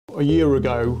a year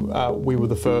ago, we were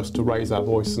the first to raise our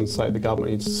voice and say the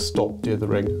government needs to stop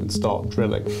dithering and start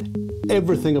drilling.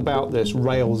 Everything about this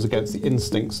rails against the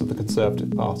instincts of the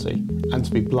Conservative Party, and to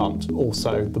be blunt,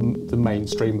 also the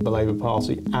mainstream of the Labour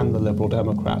Party and the Liberal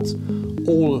Democrats,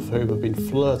 all of whom have been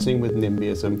flirting with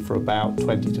NIMBYism for about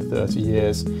 20 to 30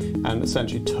 years and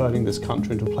essentially turning this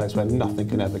country into a place where nothing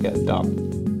can ever get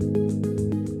done.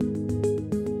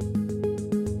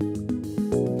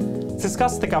 To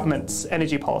discuss the government's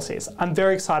energy policies, I'm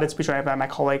very excited to be joined by my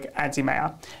colleague Andy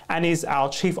Mayer. Andy is our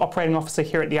Chief Operating Officer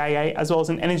here at the AEA, as well as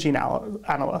an energy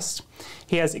analyst.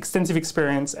 He has extensive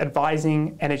experience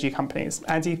advising energy companies.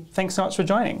 Andy, thanks so much for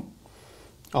joining.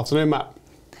 Afternoon, Matt.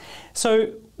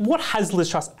 So, what has Liz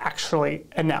Truss actually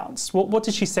announced? What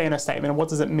did she say in her statement, and what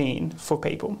does it mean for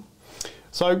people?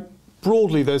 So,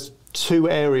 broadly, there's two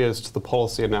areas to the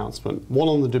policy announcement. One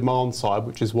on the demand side,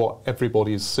 which is what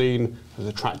everybody has seen, has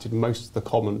attracted most of the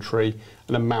commentary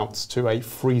and amounts to a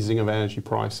freezing of energy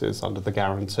prices under the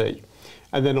guarantee.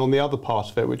 And then on the other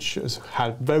part of it, which has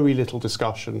had very little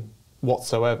discussion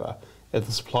whatsoever, are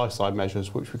the supply side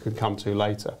measures, which we can come to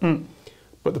later.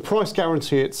 But the price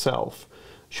guarantee itself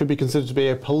should be considered to be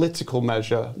a political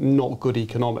measure, not good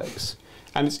economics.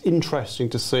 And it's interesting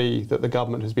to see that the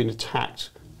government has been attacked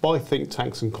by think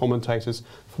tanks and commentators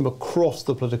from across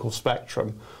the political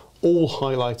spectrum, all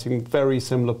highlighting very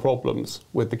similar problems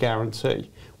with the guarantee,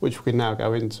 which we can now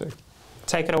go into.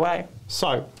 Take it away.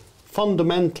 So,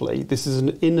 fundamentally, this is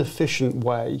an inefficient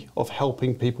way of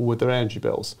helping people with their energy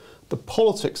bills. The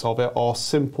politics of it are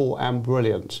simple and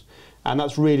brilliant, and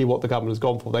that's really what the government has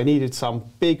gone for. They needed some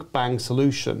big bang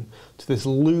solution to this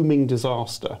looming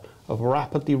disaster of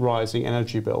rapidly rising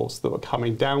energy bills that were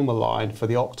coming down the line for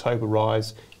the October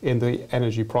rise in the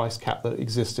energy price cap that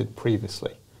existed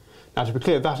previously. Now, to be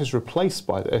clear, that is replaced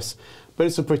by this, but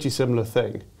it's a pretty similar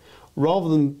thing. Rather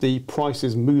than the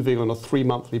prices moving on a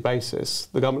 3-monthly basis,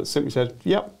 the government simply said,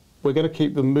 yep, we're going to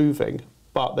keep them moving,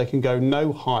 but they can go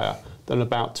no higher than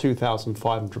about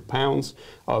 £2,500.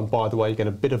 By the way, you get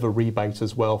a bit of a rebate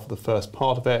as well for the first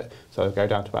part of it, so they'll go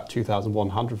down to about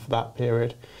 £2,100 for that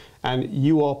period. And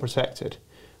you are protected.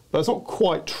 But it's not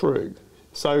quite true.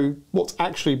 So what's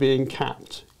actually being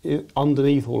capped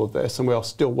underneath all of this, and we are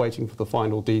still waiting for the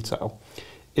final detail,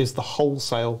 is the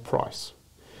wholesale price.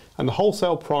 And the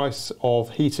wholesale price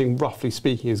of heating, roughly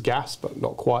speaking, is gas, but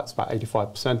not quite, it's about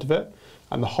 85% of it.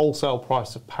 And the wholesale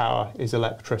price of power is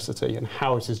electricity and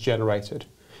how it is generated,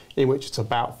 in which it's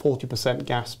about 40%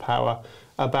 gas power,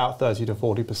 about 30 to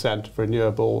 40%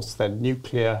 renewables, then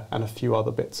nuclear and a few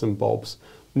other bits and bobs.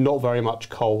 Not very much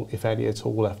coal, if any at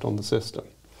all, left on the system.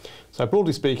 So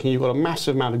broadly speaking, you've got a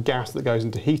massive amount of gas that goes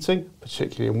into heating,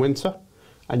 particularly in winter,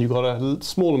 and you've got a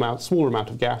smaller amount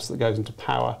of gas that goes into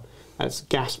power, and it's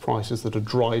gas prices that are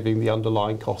driving the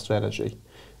underlying cost of energy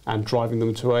and driving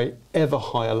them to an ever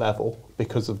higher level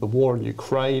because of the war in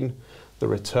Ukraine, the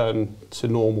return to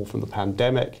normal from the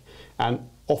pandemic, and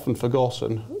often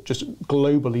forgotten, just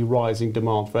globally rising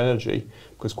demand for energy,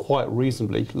 because quite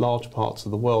reasonably large parts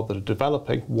of the world that are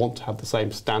developing want to have the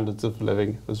same standards of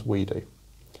living as we do.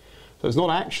 So it's not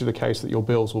actually the case that your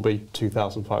bills will be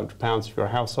 £2,500 if you're a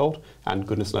household, and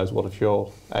goodness knows what if you're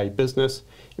a business.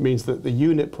 It means that the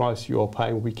unit price you're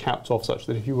paying will be capped off such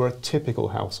that if you were a typical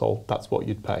household, that's what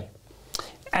you'd pay.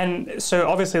 And so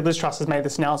obviously Liz Truss has made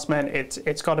this announcement.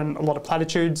 It's gotten a lot of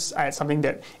platitudes. It's something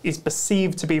that is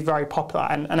perceived to be very popular.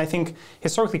 And I think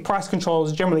historically price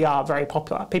controls generally are very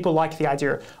popular. People like the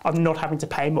idea of not having to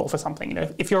pay more for something. You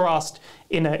know, if you're asked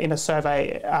in a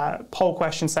survey poll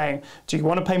question saying, do you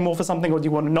want to pay more for something or do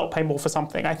you want to not pay more for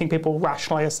something? I think people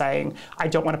rationally are saying, I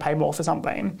don't want to pay more for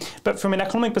something. But from an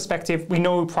economic perspective, we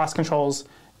know price controls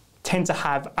tend to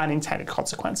have unintended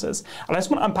consequences. And I just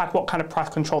want to unpack what kind of price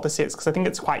control this is, because I think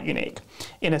it's quite unique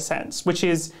in a sense, which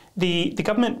is the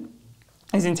government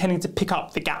is intending to pick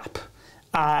up the gap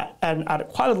and at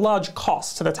quite a large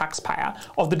cost to the taxpayer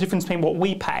of the difference between what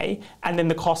we pay and then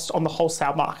the cost on the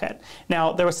wholesale market.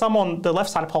 Now, there are some on the left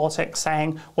side of politics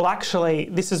saying, well, actually,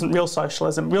 this isn't real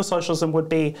socialism. Real socialism would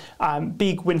be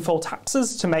big windfall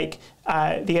taxes to make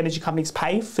the energy companies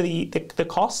pay for the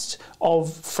cost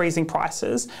of freezing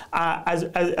prices,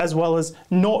 as well as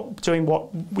not doing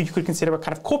what we could consider a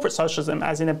kind of corporate socialism,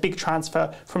 as in a big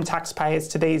transfer from taxpayers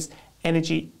to these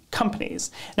energy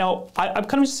companies. Now, I'm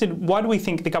kind of interested, why do we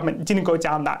think the government didn't go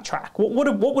down that track? What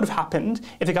would have happened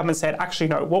if the government said, actually,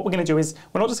 no, what we're going to do is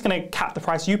we're not just going to cap the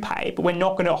price you pay, but we're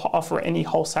not going to offer any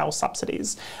wholesale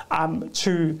subsidies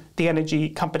to the energy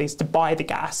companies to buy the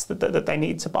gas that they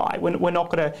need to buy. We're not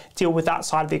going to deal with that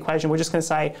side of the equation. We're just going to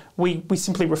say we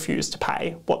simply refuse to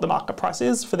pay what the market price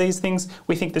is for these things.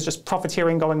 We think there's just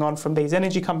profiteering going on from these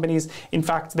energy companies. In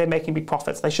fact, they're making big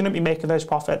profits. They shouldn't be making those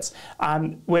profits.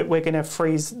 We're going to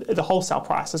freeze the wholesale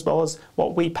price as well as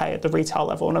what we pay at the retail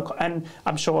level. And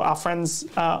I'm sure our friends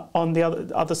on the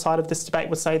other side of this debate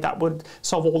would say that would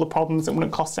solve all the problems and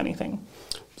wouldn't cost anything.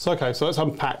 So, okay, so let's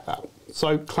unpack that.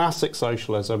 So classic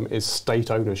socialism is state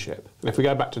ownership. And if we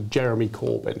go back to Jeremy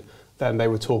Corbyn, then they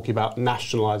were talking about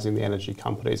nationalising the energy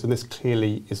companies, and this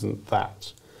clearly isn't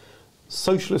that.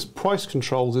 Socialist price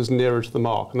controls is nearer to the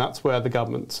mark, and that's where the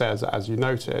government says, as you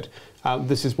noted,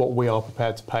 this is what we are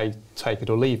prepared to pay, take it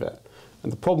or leave it.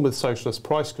 And the problem with socialist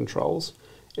price controls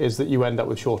is that you end up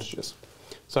with shortages.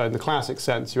 So in the classic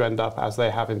sense, you end up, as they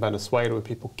have in Venezuela, with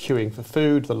people queuing for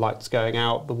food, the lights going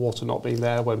out, the water not being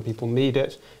there when people need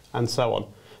it, and so on.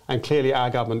 And clearly our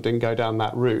government didn't go down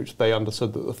that route. They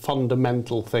understood that the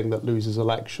fundamental thing that loses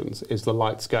elections is the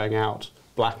lights going out,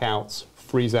 blackouts,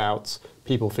 freeze-outs,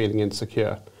 people feeling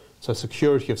insecure. So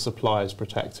security of supply is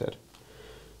protected.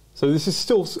 So this is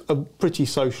still a pretty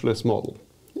socialist model.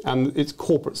 And it's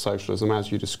corporate socialism,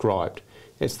 as you described.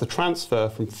 It's the transfer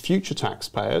from future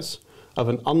taxpayers of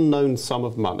an unknown sum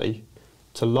of money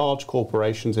to large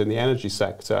corporations in the energy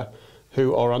sector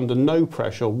who are under no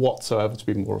pressure whatsoever to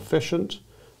be more efficient,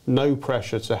 no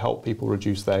pressure to help people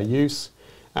reduce their use.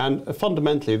 And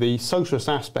fundamentally, the socialist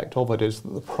aspect of it is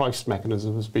that the price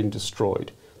mechanism has been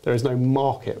destroyed. There is no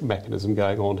market mechanism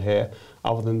going on here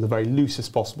other than the very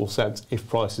loosest possible sense if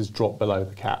prices drop below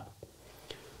the cap.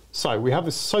 So we have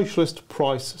this socialist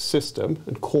price system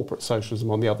and corporate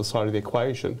socialism on the other side of the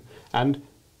equation, and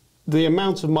the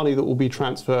amount of money that will be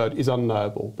transferred is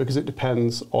unknowable because it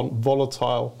depends on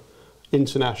volatile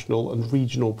international and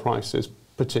regional prices,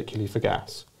 particularly for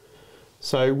gas.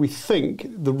 So we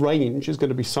think the range is going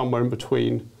to be somewhere in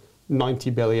between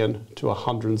 90 billion to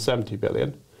 170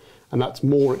 billion. And that's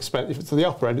more expensive. If it's at the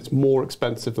upper end, it's more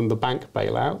expensive than the bank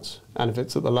bailout. And if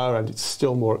it's at the lower end, it's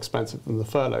still more expensive than the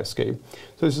furlough scheme.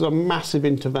 So this is a massive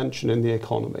intervention in the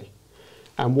economy,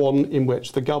 and one in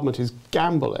which the government is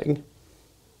gambling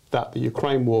that the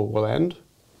Ukraine war will end,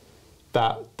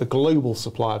 that the global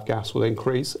supply of gas will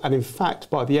increase, and in fact,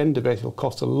 by the end of it, it'll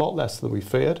cost a lot less than we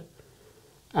feared,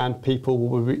 and people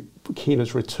will be keen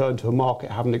to return to a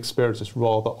market having experienced this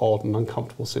rather odd and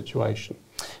uncomfortable situation.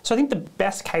 So I think the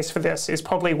best case for this is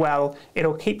probably, well,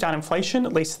 it'll keep down inflation,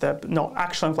 at least the not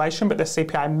actual inflation, but the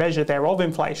CPI measure thereof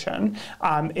inflation.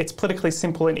 It's politically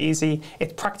simple and easy.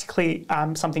 It's practically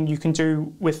something you can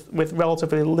do with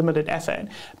relatively limited effort.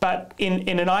 But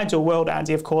in an ideal world,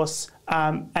 Andy, of course,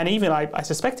 and even I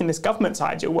suspect in this government's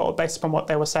ideal world, based upon what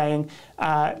they were saying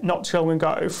not too long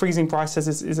ago, freezing prices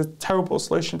is a terrible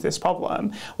solution to this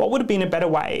problem. What would have been a better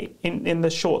way in the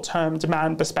short-term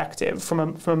demand perspective,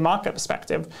 from a market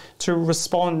perspective, to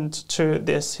respond to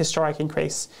this historic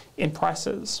increase in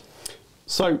prices?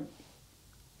 So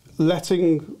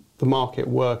letting the market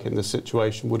work in this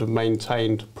situation would have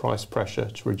maintained price pressure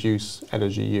to reduce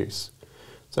energy use.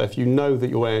 So if you know that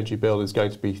your energy bill is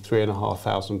going to be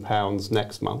 £3,500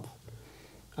 next month,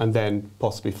 and then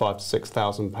possibly £5,000 to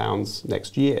 £6,000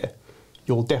 next year,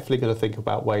 you're definitely going to think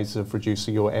about ways of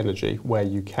reducing your energy where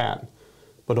you can.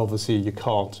 But obviously you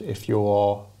can't if you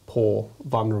are poor,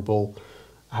 vulnerable,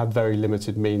 have very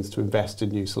limited means to invest in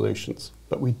new solutions.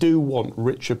 But we do want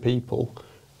richer people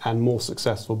and more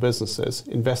successful businesses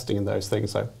investing in those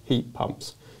things, so heat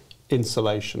pumps,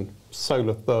 insulation,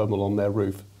 solar thermal on their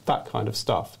roof, that kind of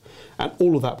stuff. And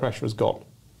all of that pressure is gone.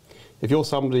 If you're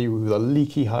somebody with a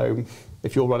leaky home,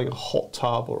 if you're running a hot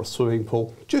tub or a swimming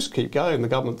pool, just keep going. The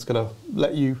government's going to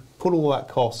let you put all that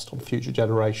cost on future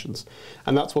generations.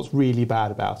 And that's what's really bad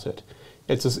about it.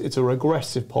 It's a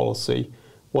regressive policy,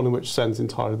 one in which sends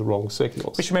entirely the wrong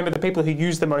signals. We should remember the people who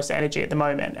use the most energy at the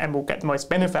moment and will get the most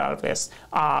benefit out of this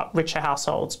are richer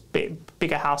households,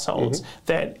 bigger households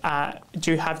that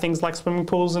do have things like swimming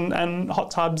pools and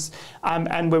hot tubs,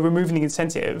 and we're removing the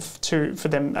incentive for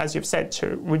them, as you've said,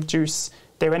 to reduce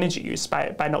their energy use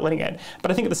by not letting it.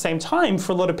 But I think at the same time,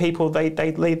 for a lot of people,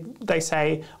 they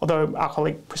say, although our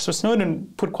colleague Christopher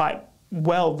Snowden put quite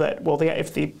well that,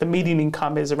 if the median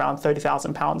income is around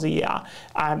 £30,000 a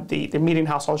year, the median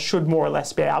household should more or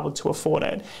less be able to afford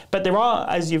it. But there are,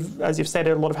 as you've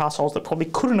stated, a lot of households that probably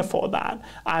couldn't afford that,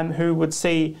 who would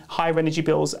see higher energy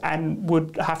bills and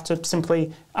would have to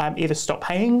simply either stop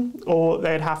paying, or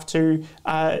they'd have to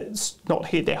not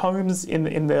heat their homes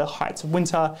in the heights of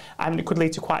winter, and it could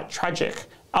lead to quite tragic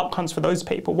outcomes for those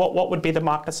people. What would be the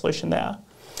market solution there?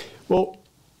 Well,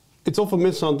 it's often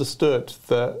misunderstood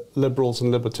that liberals and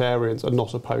libertarians are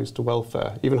not opposed to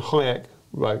welfare. Even Hayek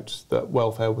wrote that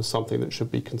welfare was something that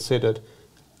should be considered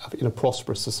in a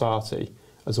prosperous society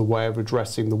as a way of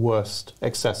addressing the worst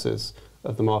excesses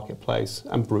of the marketplace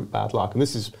and brute bad luck. And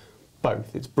this is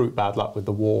both. It's brute bad luck with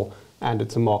the war, and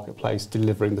it's a marketplace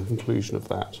delivering the conclusion of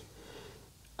that.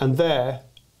 And there,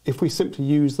 if we simply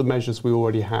use the measures we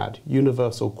already had,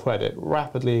 universal credit,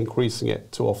 rapidly increasing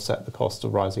it to offset the cost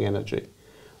of rising energy.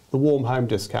 The warm home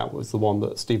discount was the one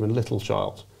that Stephen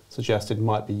Littlechild suggested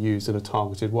might be used in a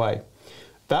targeted way.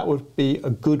 That would be a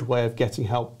good way of getting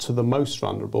help to the most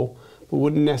vulnerable, but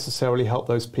wouldn't necessarily help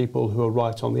those people who are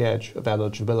right on the edge of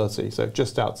eligibility, so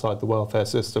just outside the welfare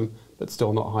system, but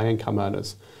still not high income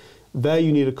earners. There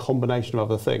you need a combination of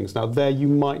other things. Now there you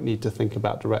might need to think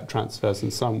about direct transfers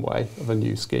in some way of a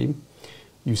new scheme.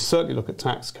 You certainly look at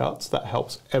tax cuts. That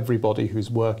helps everybody who's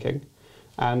working.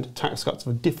 And tax cuts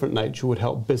of a different nature would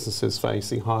help businesses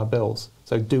facing higher bills.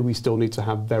 So do we still need to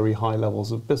have very high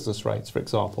levels of business rates, for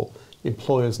example,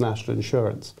 employers' national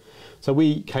insurance? So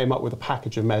we came up with a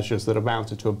package of measures that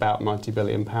amounted to about £90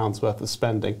 billion worth of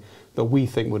spending that we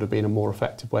think would have been a more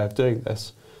effective way of doing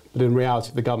this. But in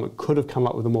reality, the government could have come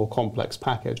up with a more complex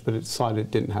package, but it decided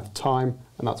it didn't have time,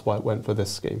 and that's why it went for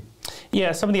this scheme.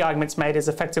 Yeah, some of the arguments made is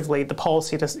effectively the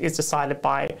policy is decided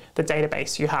by the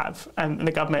database you have, and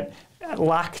the government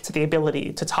lacked the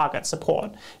ability to target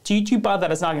support. Do you buy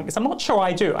that as an argument? Because I'm not sure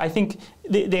I do. I think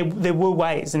there were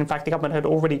ways, and in fact the government had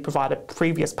already provided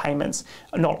previous payments,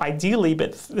 not ideally,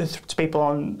 but to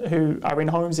people who are in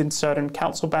homes in certain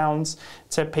council bounds,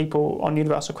 to people on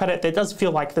universal credit. There does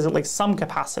feel like there's at least some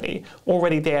capacity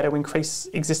already there to increase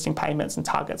existing payments and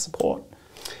target support.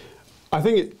 I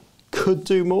think it could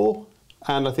do more,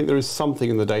 and I think there is something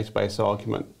in the database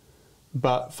argument.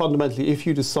 But fundamentally, if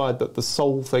you decide that the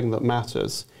sole thing that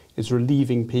matters is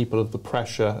relieving people of the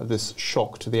pressure of this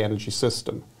shock to the energy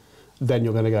system, then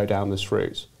you're going to go down this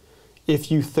route. If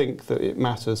you think that it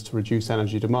matters to reduce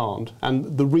energy demand,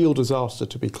 and the real disaster,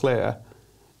 to be clear,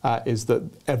 is that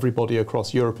everybody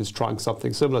across Europe is trying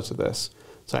something similar to this.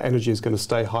 So energy is going to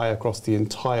stay high across the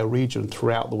entire region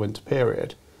throughout the winter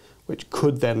period, which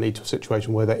could then lead to a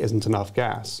situation where there isn't enough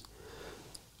gas.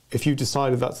 If you've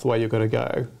decided that's the way you're going to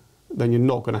go, then you're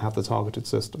not going to have the targeted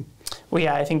system. Well,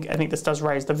 yeah, I think this does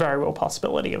raise the very real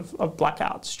possibility of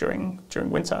blackouts during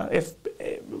winter. If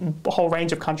a whole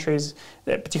range of countries,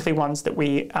 particularly ones that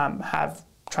we have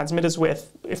transmitters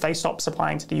with, if they stop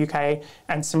supplying to the UK,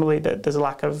 and similarly that there's a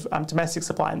lack of domestic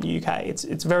supply in the UK,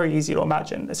 it's very easy to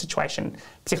imagine a situation,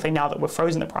 particularly now that we're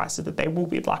frozen the prices, that there will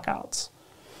be blackouts.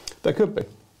 There could be.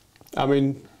 I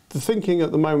mean, the thinking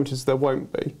at the moment is there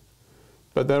won't be,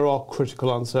 but there are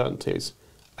critical uncertainties.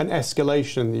 An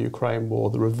escalation in the Ukraine war,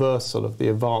 the reversal of the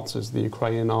advances the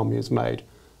Ukrainian army has made,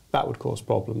 that would cause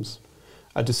problems.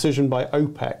 A decision by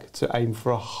OPEC to aim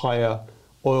for a higher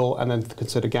oil and then to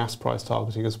consider gas price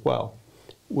targeting as well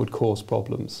would cause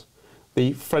problems.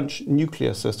 The French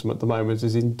nuclear system at the moment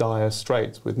is in dire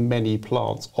straits, with many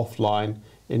plants offline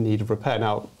in need of repair.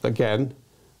 Now, again,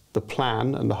 the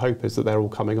plan and the hope is that they're all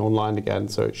coming online again,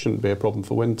 so it shouldn't be a problem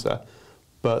for winter.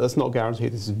 But that's not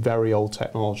guaranteed. This is very old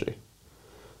technology.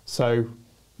 So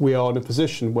we are in a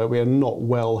position where we are not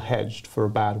well hedged for a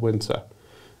bad winter.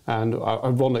 And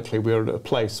ironically, we're at a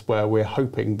place where we're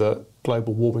hoping that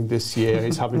global warming this year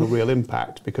is having a real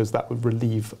impact, because that would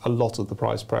relieve a lot of the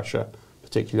price pressure,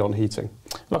 particularly on heating.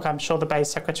 Look, I'm sure the Bay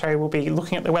Secretary will be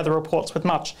looking at the weather reports with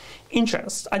much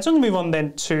interest. I just want to move on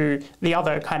then to the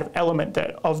other kind of element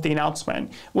of the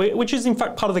announcement, which is in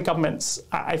fact part of the government's,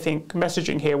 I think,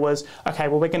 messaging here was, okay,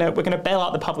 well, we're going to bail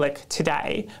out the public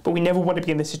today, but we never want to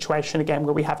be in this situation again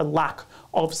where we have a lack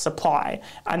of supply.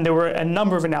 And there were a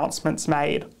number of announcements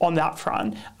made on that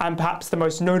front. And perhaps the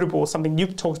most notable, something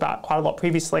you've talked about quite a lot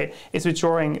previously, is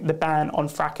withdrawing the ban on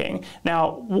fracking.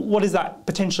 Now, what is that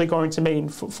potentially going to mean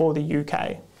for the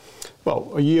UK?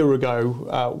 Well, a year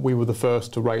ago, we were the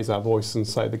first to raise our voice and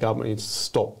say the government needs to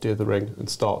stop dithering and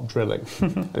start drilling.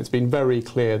 And it's been very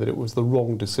clear that it was the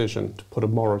wrong decision to put a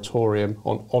moratorium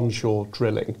on onshore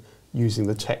drilling using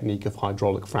the technique of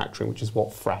hydraulic fracturing, which is what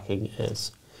fracking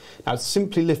is. Now,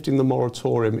 simply lifting the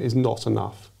moratorium is not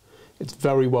enough. It's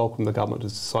very welcome the government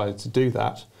has decided to do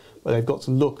that, but they've got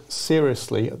to look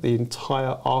seriously at the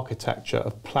entire architecture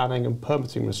of planning and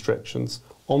permitting restrictions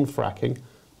on fracking,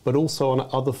 but also on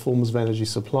other forms of energy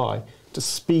supply to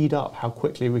speed up how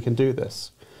quickly we can do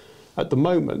this. At the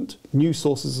moment, new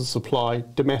sources of supply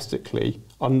domestically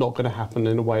are not going to happen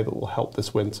in a way that will help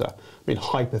this winter. I mean,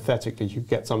 hypothetically, you could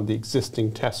get some of the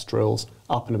existing test drills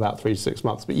up in about 3 to 6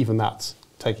 months, but even that's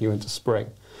taking you into spring.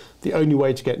 The only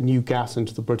way to get new gas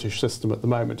into the British system at the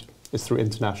moment is through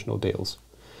international deals.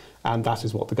 And that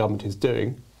is what the government is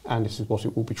doing, and this is what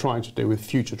it will be trying to do with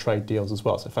future trade deals as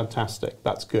well. So fantastic,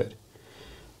 that's good.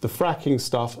 The fracking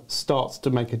stuff starts to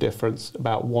make a difference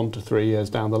about 1 to 3 years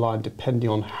down the line, depending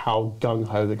on how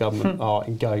gung-ho the government are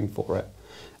in going for it.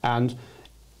 And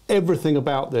everything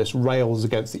about this rails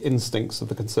against the instincts of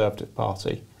the Conservative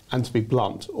Party, and to be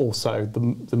blunt, also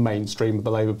the mainstream of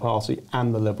the Labour Party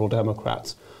and the Liberal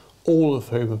Democrats, all of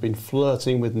whom have been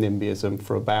flirting with NIMBYism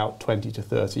for about 20 to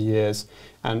 30 years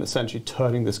and essentially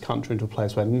turning this country into a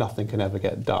place where nothing can ever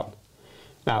get done.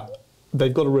 Now,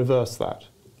 they've got to reverse that.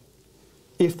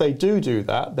 If they do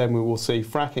that, then we will see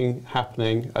fracking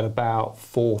happening at about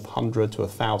 400 to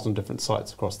 1,000 different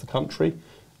sites across the country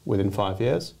within 5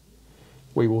 years.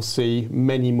 We will see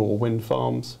many more wind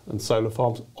farms and solar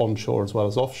farms onshore as well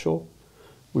as offshore.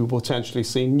 We will potentially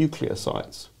see nuclear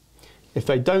sites. If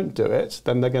they don't do it,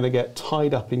 then they're going to get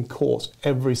tied up in court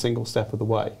every single step of the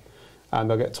way. And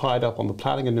they'll get tied up on the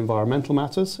planning and environmental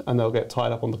matters, and they'll get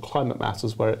tied up on the climate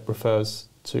matters where it refers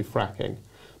to fracking.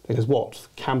 Because what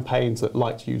campaigns that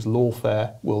like to use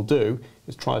lawfare will do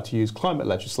is try to use climate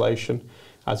legislation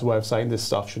as a way of saying this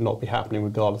stuff should not be happening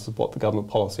regardless of what the government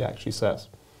policy actually says.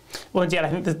 Well, indeed, I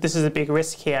think that this is a big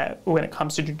risk here when it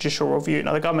comes to judicial review.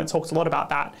 Now, the government talks a lot about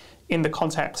that in the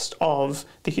context of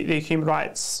the human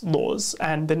rights laws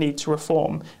and the need to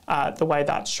reform the way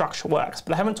that structure works.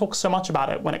 But they haven't talked so much about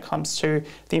it when it comes to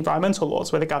the environmental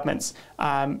laws, where the government's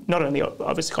not only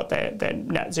obviously got their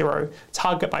net zero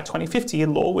target by 2050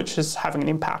 in law, which is having an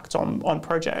impact on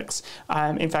projects.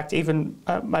 In fact, even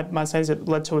my sense it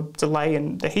led to a delay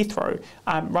in the Heathrow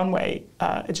runway,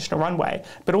 additional runway.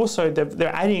 But also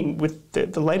they're adding with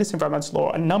the latest environmental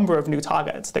law a number of new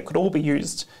targets that could all be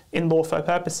used in lawfare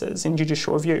purposes in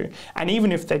judicial review. And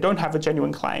even if they don't have a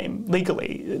genuine claim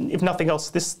legally, if nothing else,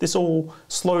 this all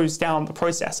slows down the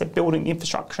process of building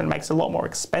infrastructure and makes it a lot more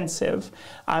expensive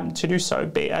to do so,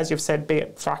 be it, as you've said, be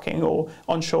it fracking or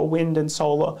onshore wind and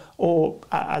solar, or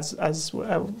as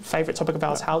a favourite topic of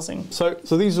ours, housing. So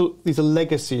these are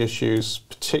legacy issues,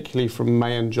 particularly from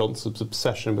May and Johnson's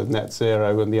obsession with net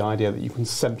zero and the idea that you can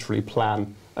centrally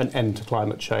plan an end to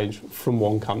climate change from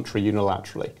one country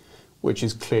unilaterally, which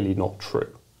is clearly not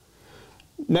true.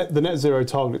 The net zero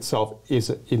target itself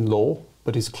is in law,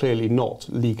 but is clearly not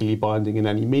legally binding in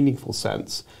any meaningful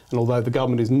sense. And although the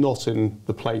government is not in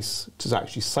the place to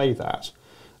actually say that,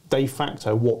 de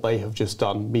facto what they have just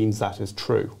done means that is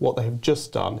true. What they have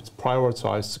just done is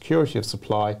prioritise security of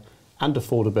supply and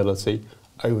affordability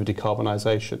over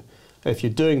decarbonisation. If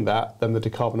you're doing that, then the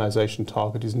decarbonisation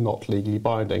target is not legally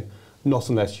binding, not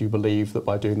unless you believe that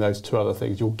by doing those two other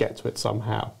things you'll get to it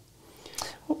somehow.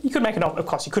 You could make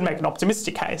you could make an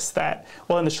optimistic case that,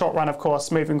 well, in the short run, of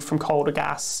course, moving from coal to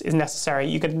gas is necessary.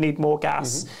 You're going to need more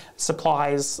gas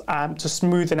supplies to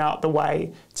smoothen out the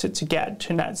way to get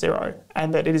to net zero,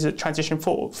 and that it is a transition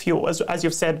for fuel. As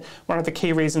you've said, one of the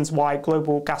key reasons why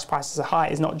global gas prices are high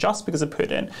is not just because of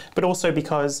Putin, but also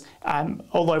because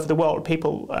all over the world,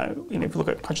 people, if you look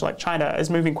at a country like China, is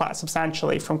moving quite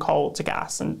substantially from coal to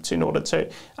gas, and in order to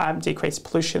decrease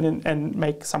pollution and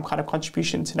make some kind of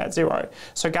contribution to net zero.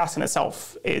 So gas in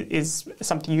itself is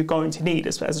something you're going to need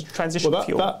as a transition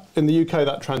fuel. In the UK,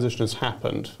 that transition has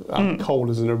happened. Coal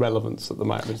is an irrelevance at the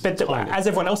moment. But as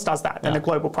everyone else does that, then the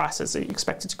global prices are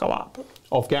expected to go up.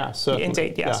 Of gas, certainly.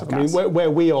 Indeed, yes. Yeah. I mean,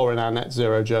 where we are in our net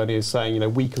zero journey is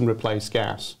saying, we can replace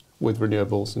gas with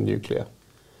renewables and nuclear.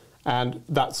 And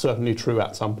that's certainly true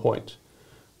at some point.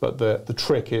 But the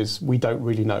trick is we don't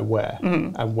really know where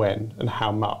and when and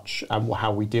how much and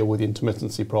how we deal with the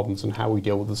intermittency problems and how we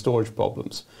deal with the storage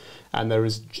problems. And there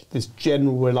is this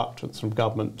general reluctance from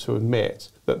government to admit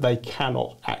that they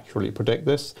cannot accurately predict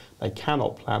this, they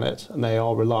cannot plan it, and they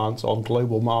are reliant on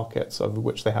global markets over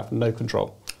which they have no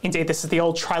control. Indeed, this is the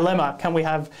old trilemma. Can we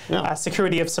have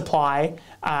security of supply,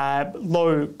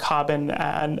 low carbon,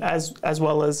 and as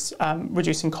well as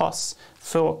reducing costs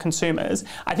for consumers.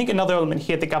 I think another element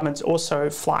here the government's also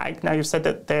flagged. Now, you've said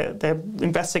that they're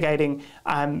investigating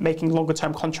making longer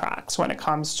term contracts when it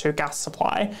comes to gas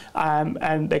supply,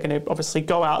 and they're going to obviously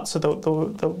go out to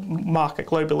the market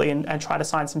globally and try to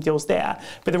sign some deals there.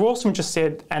 But they're also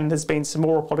interested, and there's been some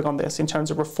more reporting on this, in terms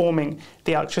of reforming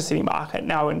the electricity market.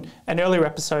 Now, in an earlier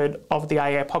episode of the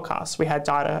IEA podcast, we had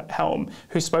Dieter Helm,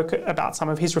 who spoke about some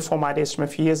of his reform ideas from a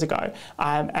few years ago,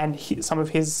 and some of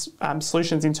his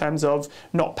solutions in terms of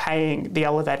not paying the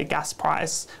elevated gas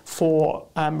price for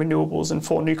renewables and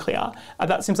for nuclear.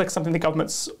 That seems like something the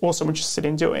government's also interested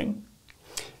in doing.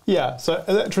 Yeah, so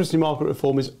electricity market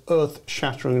reform is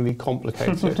earth-shatteringly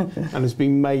complicated and has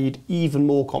been made even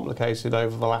more complicated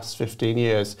over the last 15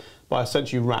 years by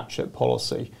essentially ratchet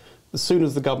policy. As soon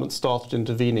as the government started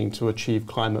intervening to achieve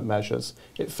climate measures,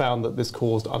 it found that this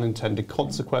caused unintended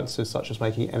consequences, such as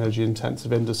making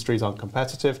energy-intensive industries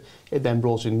uncompetitive. It then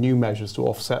brought in new measures to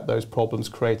offset those problems,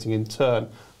 creating in turn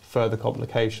further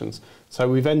complications. So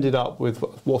we've ended up with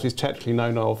what is technically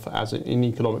known of as, in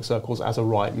economic circles, as a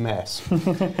right mess.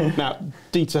 Now,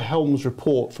 Dieter Helm's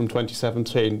report from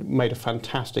 2017 made a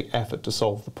fantastic effort to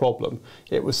solve the problem.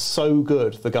 It was so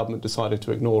good the government decided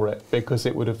to ignore it because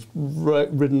it would have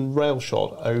ridden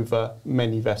railshot over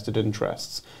many vested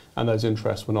interests, and those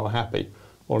interests were not happy.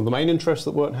 One of the main interests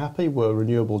that weren't happy were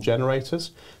renewable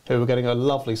generators, who were getting a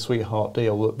lovely sweetheart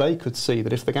deal that they could see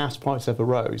that if the gas price ever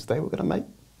rose, they were going to make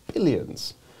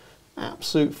billions.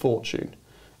 Absolute fortune.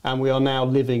 And we are now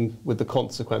living with the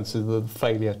consequences of the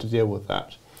failure to deal with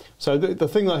that. So the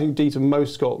thing that I think Dieter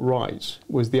most got right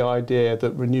was the idea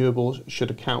that renewables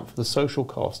should account for the social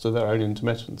cost of their own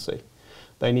intermittency.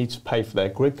 They need to pay for their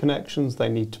grid connections, they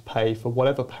need to pay for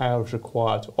whatever power is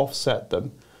required to offset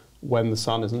them when the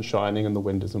sun isn't shining and the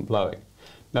wind isn't blowing.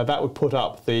 Now that would put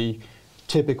up the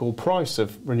typical price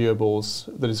of renewables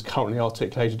that is currently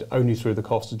articulated only through the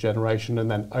cost of generation and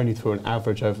then only through an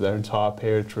average over their entire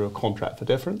period through a contract for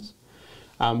difference.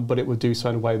 But it would do so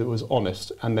in a way that was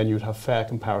honest, and then you would have fair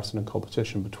comparison and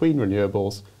competition between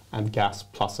renewables and gas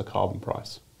plus a carbon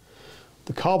price.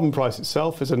 The carbon price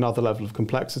itself is another level of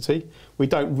complexity. We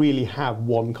don't really have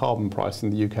one carbon price in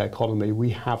the UK economy,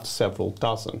 we have several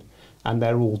dozen. And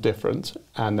they're all different,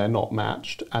 and they're not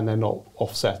matched, and they're not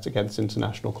offset against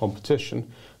international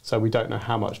competition. So we don't know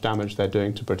how much damage they're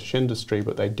doing to British industry,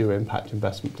 but they do impact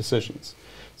investment decisions.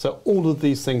 So all of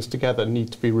these things together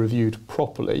need to be reviewed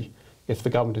properly if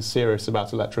the government is serious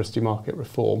about electricity market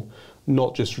reform,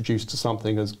 not just reduced to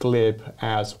something as glib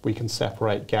as we can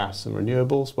separate gas and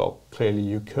renewables. Well, clearly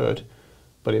you could,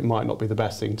 but it might not be the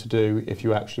best thing to do if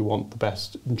you actually want the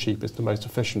best and cheapest and most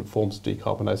efficient forms of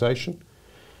decarbonisation.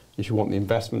 If you want the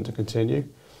investment to continue.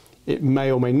 It may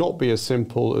or may not be as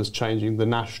simple as changing the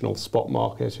national spot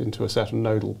market into a set of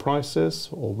nodal prices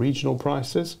or regional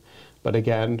prices. But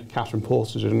again, Catherine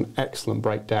Porter did an excellent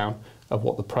breakdown of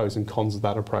what the pros and cons of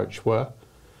that approach were.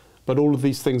 But all of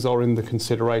these things are in the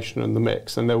consideration and the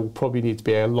mix, and there will probably need to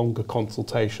be a longer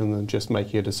consultation than just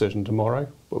making a decision tomorrow,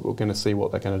 but we're going to see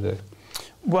what they're going to do.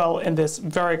 Well, in this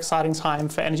very exciting time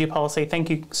for energy policy, thank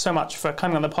you so much for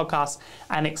coming on the podcast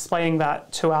and explaining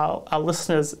that to our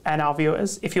listeners and our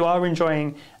viewers. If you are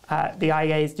enjoying the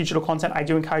IEA's digital content, I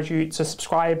do encourage you to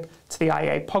subscribe to the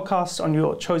IEA podcast on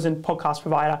your chosen podcast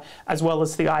provider, as well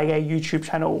as the IEA YouTube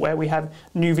channel, where we have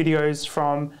new videos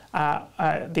from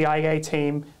the IEA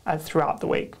team throughout the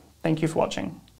week. Thank you for watching.